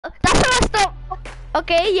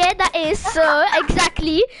Okay, yeah, that is so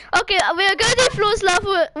exactly. Okay, we're gonna do floors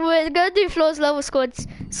level. We're gonna do floors level squads.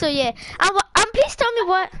 So yeah, and please tell me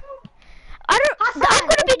what. I don't. I'm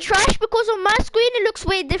gonna be trash because on my screen it looks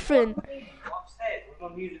way different. Upstairs with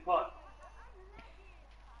my music on.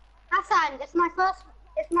 Hassan, it's my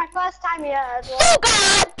first time here as well. So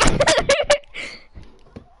bad.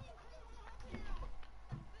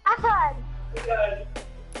 Hassan. Good.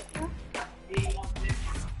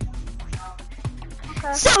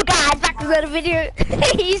 Okay. So guys, back to the video.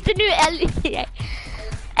 He's the new LED.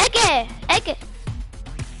 Okay.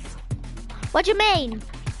 What do you mean?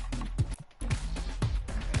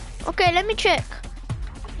 Okay, let me check.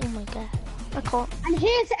 Oh my god, I can't. And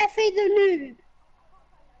here's Effie the noob.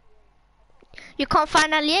 You can't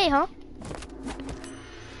find Ali, huh?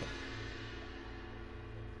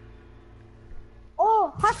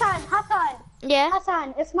 Oh, Hassan. Yeah.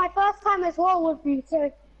 Hassan, it's my first time as well with you,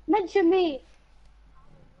 so mention me.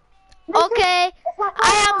 Okay, It's my first I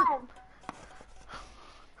am.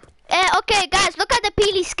 time. Okay, guys, look at the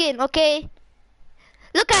Peely skin. Okay,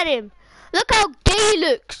 look at him. Look how gay he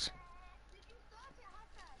looks.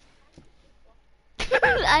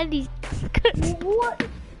 Ali. What?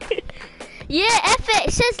 Yeah, F it.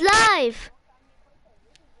 It says live.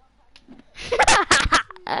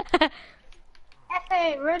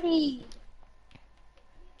 Effie, ready.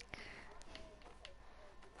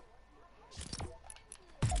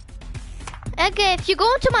 Okay, if you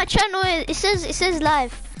go into my channel, it says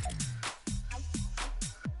live.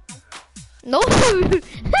 No,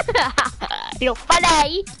 you're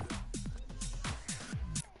funny.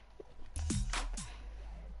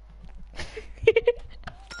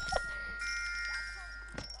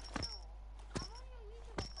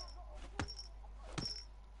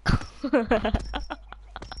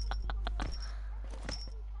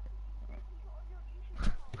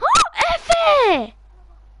 Effie!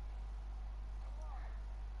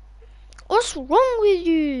 What's wrong with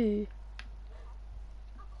you?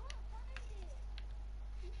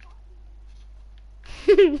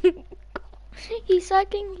 He's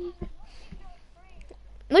sucking you.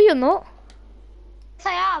 No, you're not. Yes,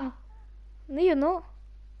 I am. No, you're not.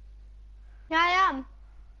 Yeah, I am.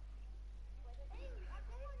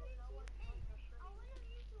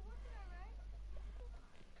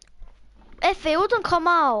 Effie, it wouldn't come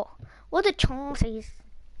out. What are the chances?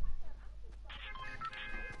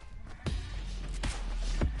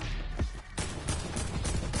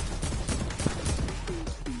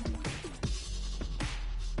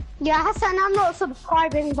 Yeah, Hassan, I'm not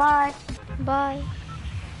subscribing. Bye. Bye.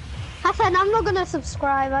 Hassan, I'm not gonna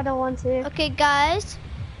subscribe. I don't want to. Okay, guys,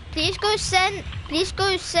 please go send hate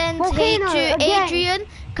Volcano, to again. Adrian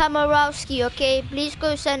Kamarowski. Okay, please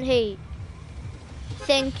go send hate.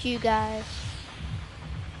 Thank you, guys.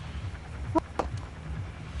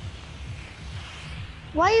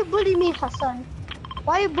 Why you bully me, Hassan?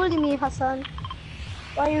 Why you bully me, Hassan?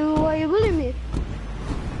 Why you bully me?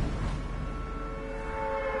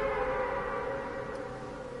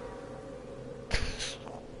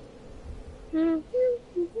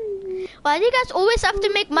 Why do you guys always have to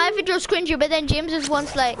make my videos cringy, but then James's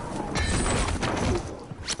one's like...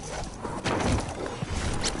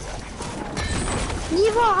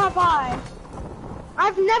 Neither have I.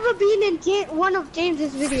 I've never been in one of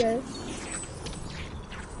James's videos.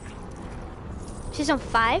 Season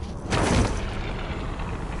 5?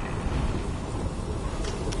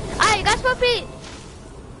 Ah, you guys probably...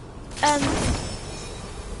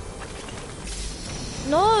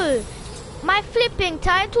 No! My flipping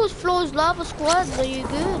title's Floors Lava Squads, are you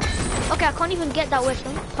good? Okay, I can't even get that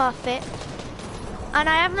weapon. Perfect. And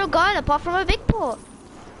I have no gun apart from a big pot.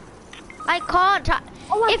 I can't.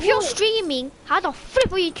 If you're streaming, how the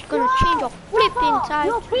flip are you gonna change your flipping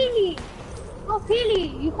title? You're Peely. You're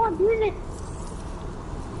Peely. You can't do this.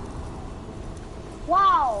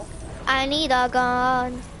 Wow. I need a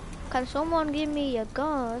gun. Can someone give me a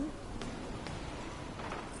gun?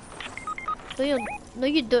 No,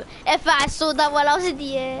 you don't. If I saw that while I was in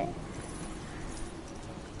the air.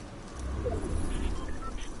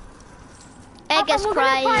 Egg is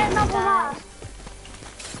crying. Guys.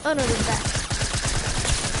 Oh no, there's that.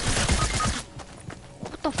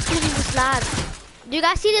 What the fuck is this, lad? Do you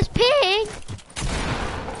guys see this pig?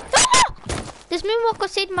 Ah! This moonwalker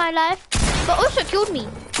saved my life, but also killed me.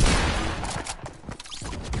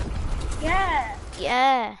 Yeah.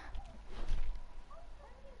 Yeah.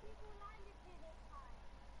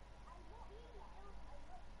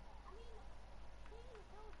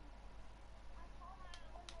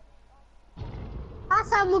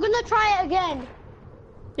 Hassan, we're gonna try it again.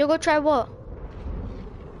 You go try what?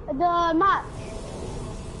 The match.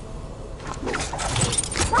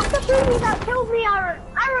 thingy that killed me,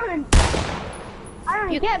 Aaron.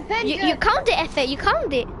 Aaron, get vengeance. You count it, Efe. You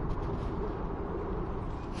count it.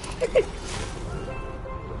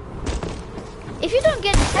 If you don't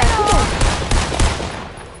get this guy,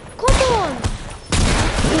 come on.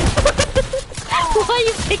 Why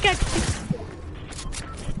you pickaxing?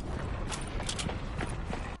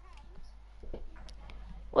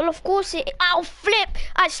 Well, of course it. I'll flip.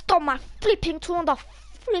 I stopped my flipping tool on the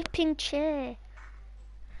flipping chair.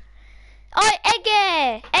 Oh,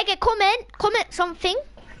 Ege, comment something.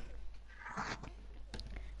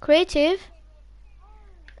 Creative.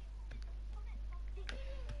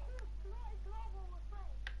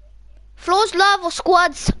 Floors, lava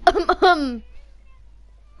squads.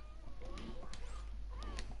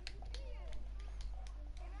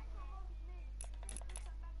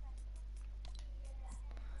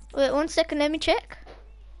 Wait 1 second, let me check.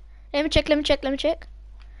 Let me check.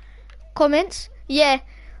 Comments? Yeah.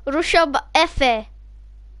 Rushab Efe.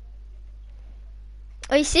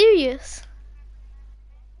 Are you serious?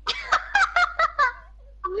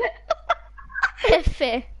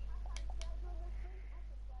 Efe.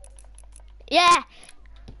 Yeah.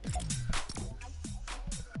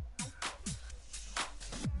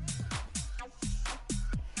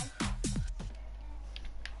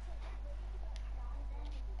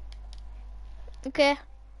 Okay.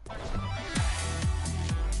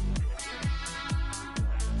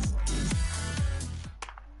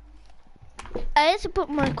 I had to put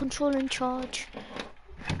my controller in charge.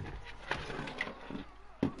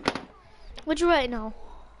 What you write now?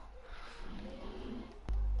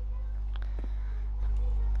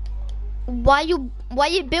 Why you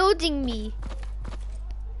building me?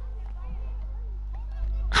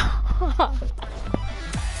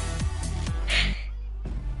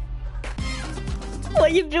 Why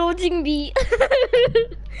you building me?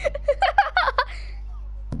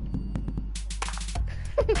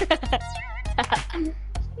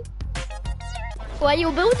 Why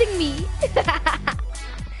you building me?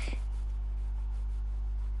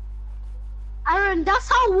 Aaron, that's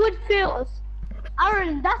how wood feels.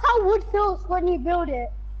 Aaron, that's how wood feels when you build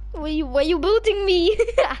it. Why you building me?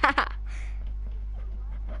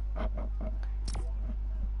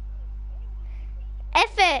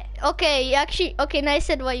 Efe, okay, actually, okay, now I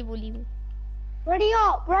said why you bully me. Ready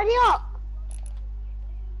up.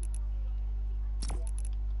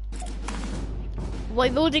 Why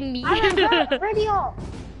building me? Aaron, ready up.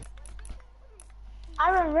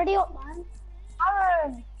 Aaron, ready up, man.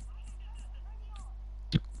 Aaron.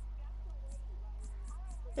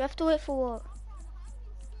 You have to wait for what?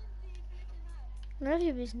 None of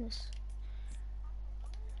your business.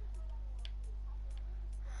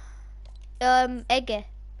 Ege.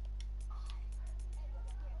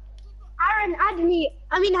 Aaron, add me.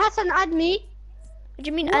 I mean, Hassan, add me. What do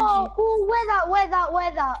you mean add you? Oh, where that?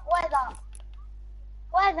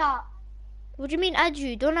 What do you mean add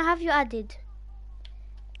you? Don't I have you added?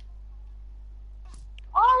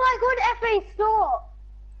 Oh my god, FA store.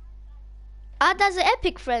 Add as an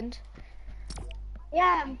epic friend.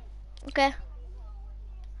 Yeah. Okay.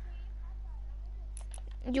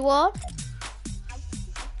 You are?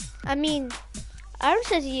 I mean, Aaron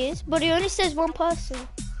says he is, but he only says one person.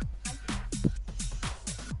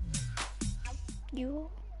 You are?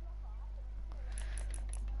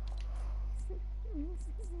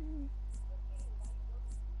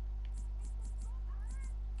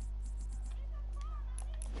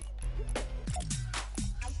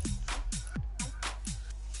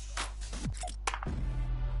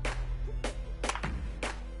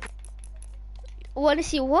 Want to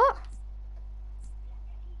see what?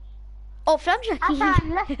 Oh, from Jackie.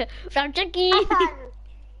 Hassan, From Jackie. Hassan.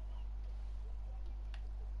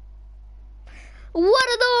 What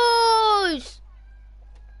are those?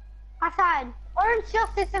 Hassan, Orange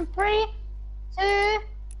Justice in 3, 2,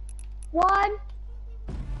 1.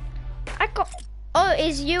 I got. Oh,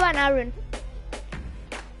 it's you and Aaron.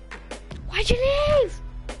 Why'd you leave?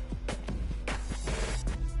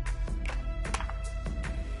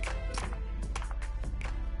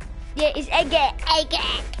 Yeah, it's Ege.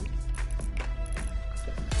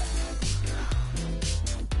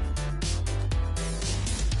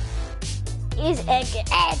 It's Ege.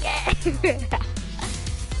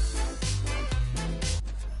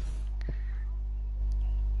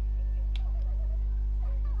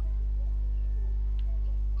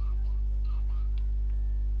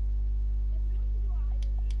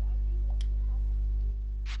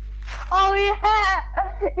 Oh yeah,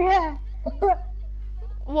 yeah.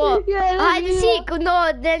 What? Yeah, Hide and yeah. seek?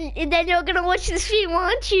 No, then you're gonna watch the stream,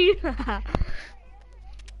 aren't you? Yeah.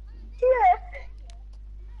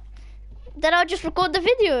 Then I'll just record the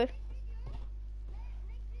video.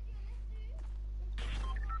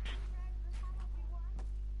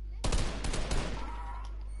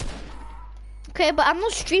 Okay, but I'm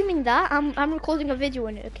not streaming that. I'm recording a video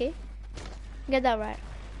in it, okay? Get that right.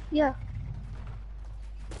 Yeah.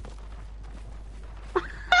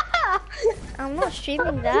 I'm not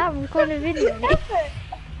streaming that. I'm recording a video in it.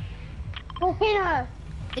 Volcano.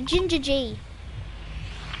 Ginger J.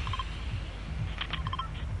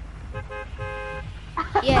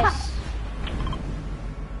 Yes.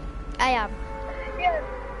 I am. Yes.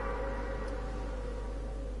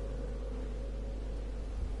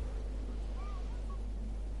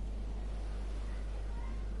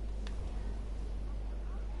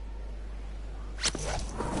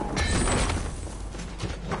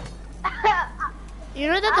 You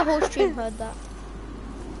know that the whole stream heard that.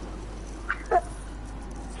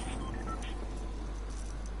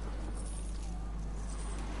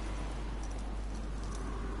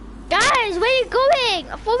 Guys, where are you going?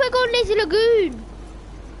 I thought we were going Lazy Lagoon.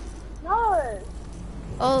 No.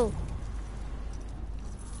 Oh.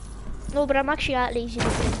 No, but I'm actually at Lazy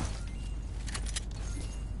Lagoon.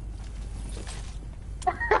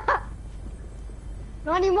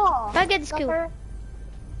 Not anymore. If I get this kill. Sucker.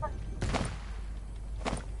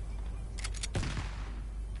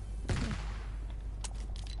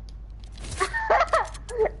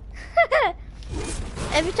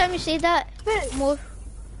 Every time you say that, more.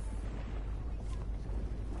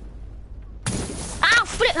 Ah,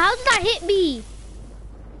 flip! How did that hit me?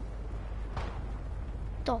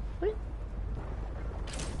 The flip?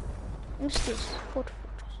 What's this? Fortress.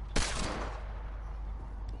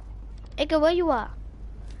 Edgar, where you are?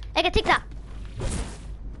 Edgar, take that.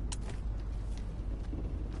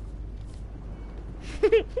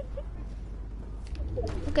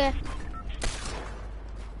 Okay.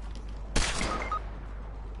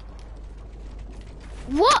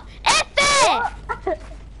 What? F it!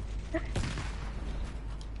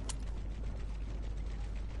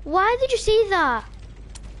 Why did you say that?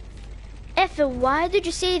 F, why did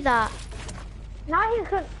you say that? Now you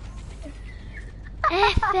could.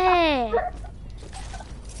 F.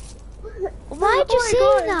 Why'd you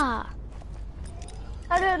say that?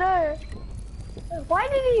 I don't know. Why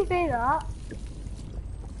did he say that?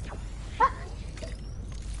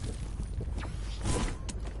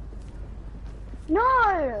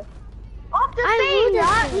 No! After saying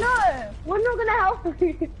that, no! We're not gonna help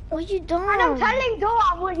you. What you done? And I'm telling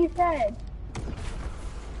Doran what you said.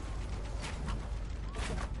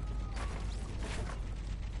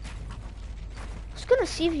 I was gonna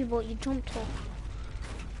save you, but you jumped off.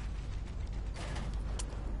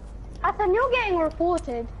 Hassan, you're getting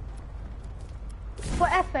reported. For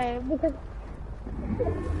FA, because...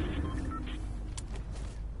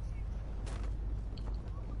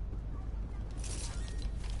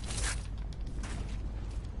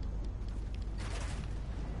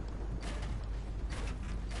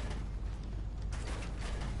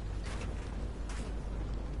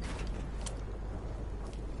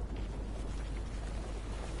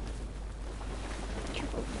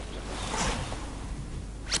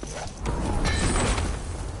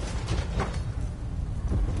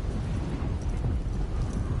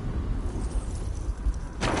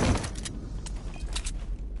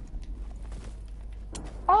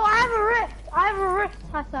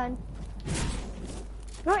 Hassan.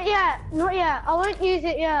 Not yet, not yet. I won't use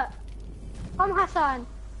it yet. Come, Hassan.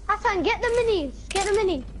 Hassan, get the minis. Get the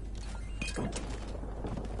mini.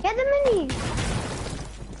 Get the minis.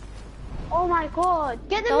 Oh my god.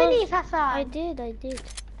 Get the minis, Hassan. I did.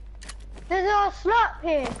 There's a slurp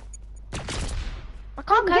here. I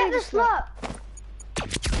can't carry get the slurp.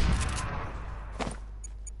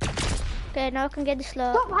 Okay, now I can get the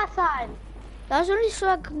slurp. Stop, Hassan. That's only so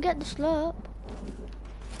I can get the slurp.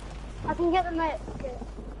 I can get the net.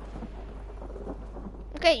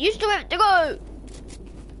 Okay, you still have to go.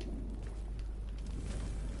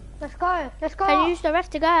 Let's go. Let's go. Can you use the ref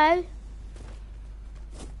to go?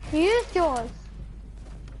 You used yours.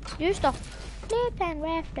 Use the flipping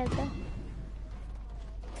ref to go.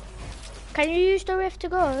 Can you use the ref to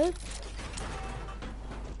go?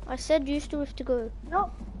 I said use the ref to go.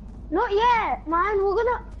 No, not yet, man. We're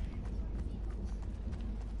gonna.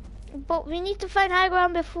 But we need to find high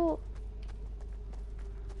ground before.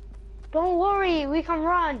 Don't worry, we can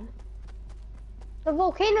run. The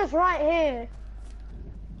volcano's right here.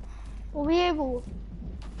 We'll be able.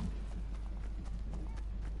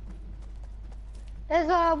 There's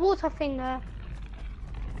a water thing there.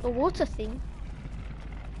 A water thing?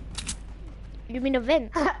 You mean a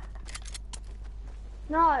vent?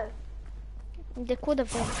 No. They're called a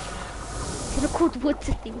vent. They're called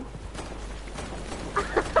water thing.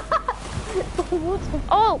 Water.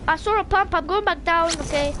 Oh, I saw a pump. I'm going back down,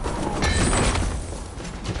 okay?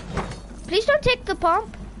 Please don't take the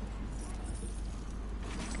pump.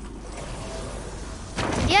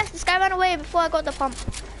 Yes, this guy ran away before I got the pump.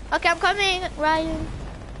 Okay, I'm coming, Ryan.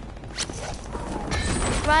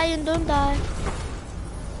 Ryan, don't die.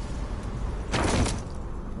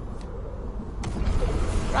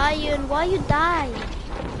 Ryan, why you die?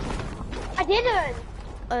 I didn't.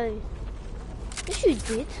 Oh. Yes, you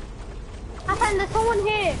did. Hassan, there's someone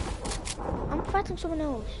here. I'm fighting someone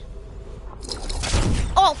else.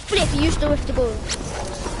 Oh, flip, you used to have to go.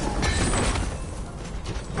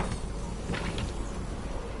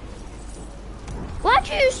 Why'd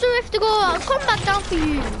you use the rift to go? I'll come back down for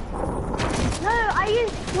you. No, I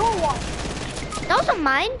used your one. That wasn't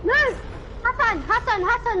mine. No! Hassan! Hassan!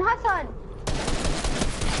 Hassan! Hassan!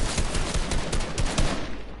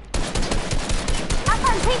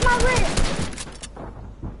 Hassan, take my rift!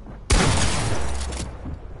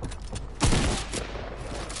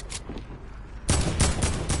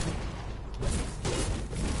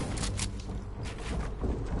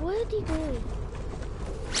 Where'd he go?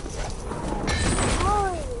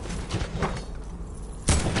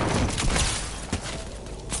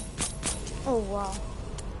 Oh wow.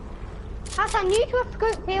 Hassan, you two have to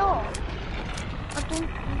go here. I don't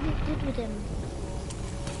really good with him.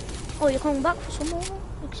 Oh, you're coming back for some more?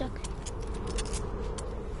 Exactly.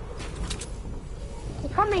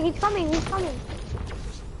 He's coming, he's coming, he's coming.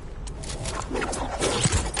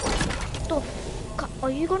 The fuck?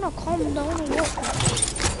 Are you gonna calm down or what?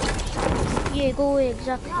 Yeah, go away,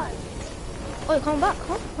 exactly. No. Oh, you're coming back,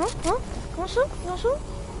 huh? Huh? Huh? You want some? You want some?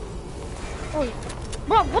 Oh,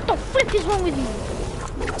 bro, what the flip is wrong with you?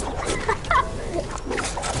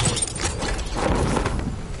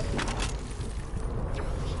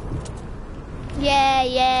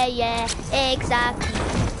 Yeah, exactly.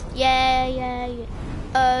 Yeah.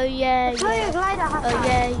 Oh, yeah. Throw your glider, Hassan. Oh,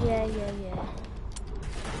 yeah.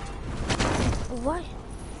 Why?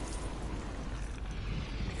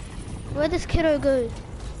 Where'd this kiddo go?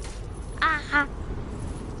 Ah.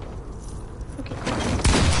 Okay, cool.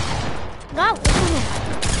 No, what's going on?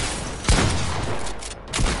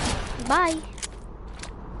 Bye.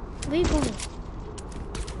 Where you going?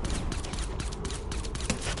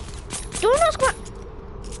 Don't ask what.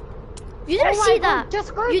 You didn't see that. God,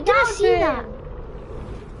 just go you down didn't see to that. him.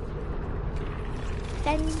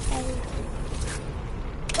 Then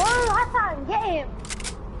Oh, Hassan, get him.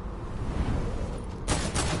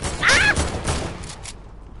 ah!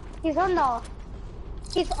 He's under.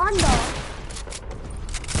 He's under.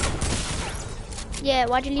 Yeah,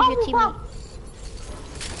 why'd you leave your teammate?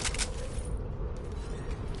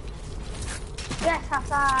 Yes,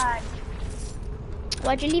 Hassan.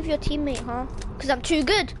 Why'd you leave your teammate, huh? Because I'm too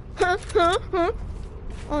good.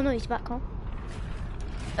 Oh no, he's back, huh?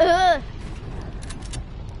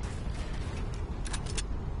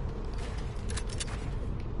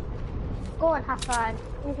 Go on, Hassan.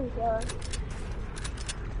 You can go.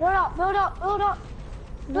 Build up. Build up.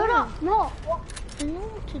 No. I know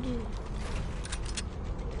what to do.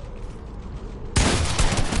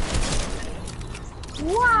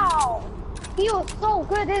 Wow. He was so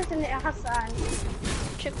good, isn't it, Hassan?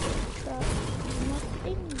 Check trap.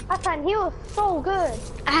 Nothing. Hassan, he was so good.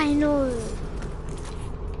 I know.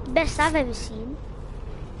 Best I've ever seen.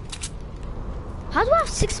 How do I have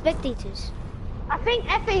 6 spectators? I think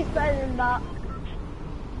Effie's better than that.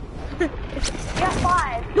 You have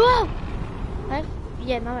 5. No!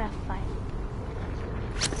 Yeah, now I have 5.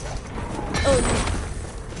 Oh no.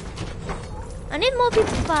 I need more people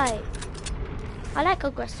to fight. I like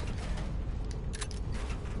aggressive.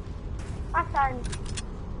 Hassan.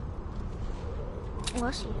 Oh,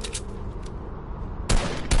 I see.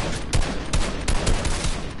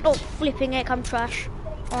 Oh, flipping heck, I'm trash.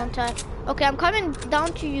 Aren't I? Okay, I'm coming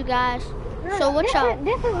down to you guys. No, So watch out.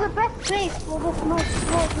 This is the best place for this most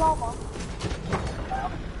lava.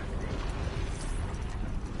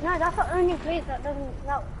 No, that's the only place that doesn't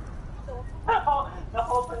melt. The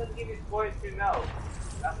whole thing is giving boys to know.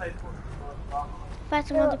 That's how it's supposed to go.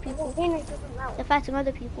 Fighting other people. Phoenix doesn't melt. They're fighting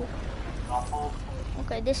other people. The whole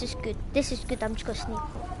Okay, this is good. This is good. I'm just gonna sneak.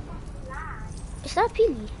 Is that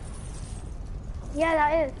Peely? Yeah,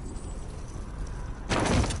 that is.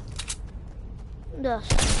 Yes.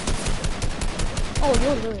 Oh,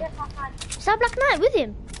 no. Yes, Hassan. Is that Black Knight with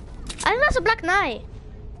him? I think that's a Black Knight.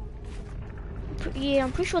 Yeah,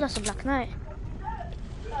 I'm pretty sure that's a Black Knight.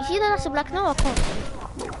 Is either that's a Black Knight or I can't see.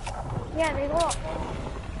 Yeah, they go up.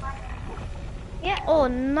 Yeah. Oh,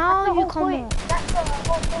 now That's the you whole come point. on. That's the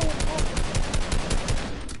whole point.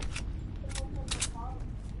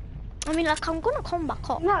 I mean, like, I'm gonna come back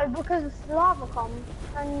up. No, because lava comes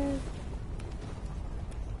and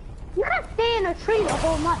you can't stay in a tree the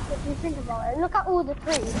whole month if you think about it. Look at all the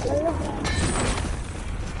trees. They're lovely.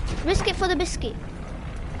 Risk it for the biscuit.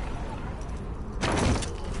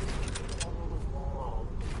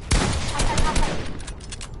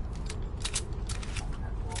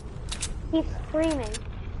 streaming.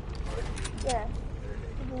 Yeah.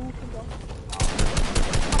 He's a YouTuber.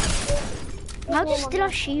 How do you steal a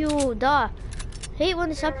shield? Duh. Hate when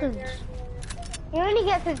this happens. He only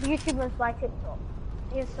gets his YouTubers by TikTok.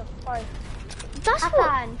 He's surprised. That's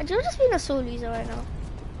Hassan. what. You're just being a soul loser right now.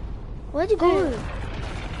 Where'd you go?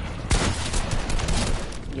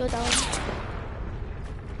 You're down.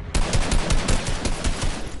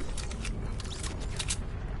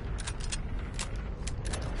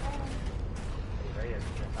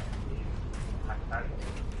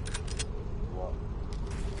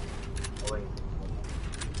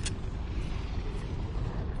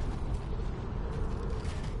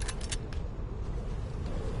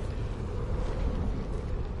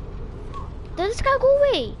 Did this guy go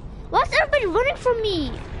away? Why is everybody running from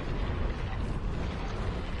me?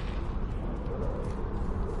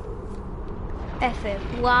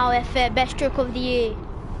 FF. Wow, FF. Best trick of the year.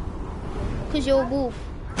 Cause you're a wolf.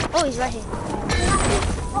 Oh, he's right here.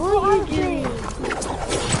 What are you doing?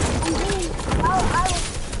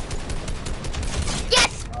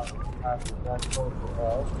 Yes!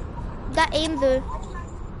 That aim though.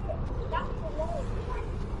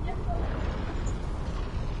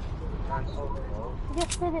 I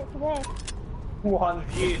just did it today. One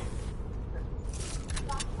view.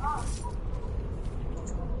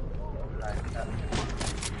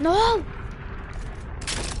 No!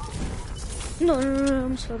 No,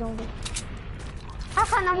 I'm so wrong.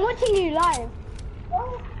 Hassan, I'm watching you live.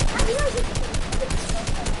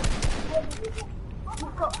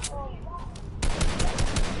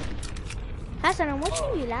 Hassan, I'm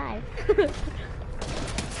watching you live.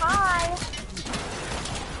 Hi.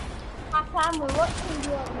 Hassan, we're watching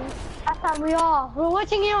you on YouTube. Hassan, we are. We're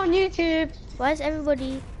watching you on YouTube. Why is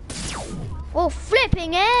everybody... Oh,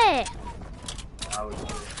 flipping it!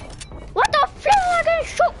 What the flip am I getting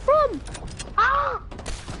shot from? Ah!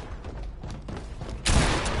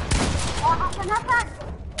 Oh, Hassan.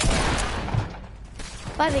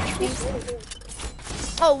 5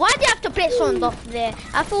 HP. Oh, why do you have to place one off there?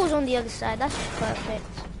 I thought it was on the other side. That's perfect.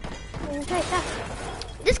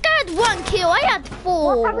 This guy had 1 kill. I had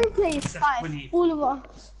 4. What have we played? 5. All of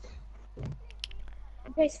us.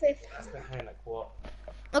 Place 5. That's behind like what?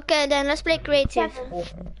 Okay, then let's play creative.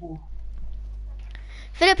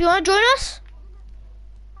 Philip, you want to join us?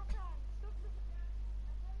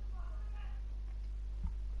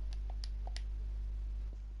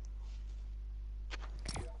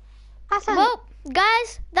 Hassan. Well,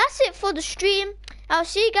 guys, that's it for the stream. I'll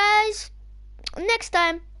see you guys next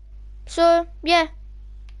time. So, yeah.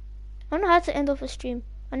 I don't know how to end off a stream.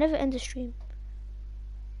 I never end a stream.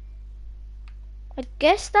 I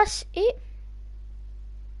guess that's it.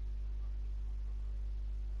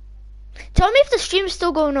 Tell me if the stream's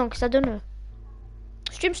still going on, because I don't know.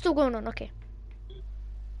 Stream's still going on, okay.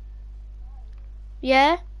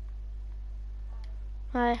 Yeah?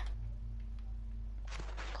 Hi.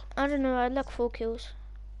 I don't know, I had like 4 kills.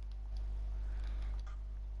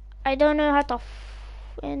 I don't know how to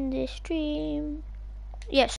end this stream. Yes.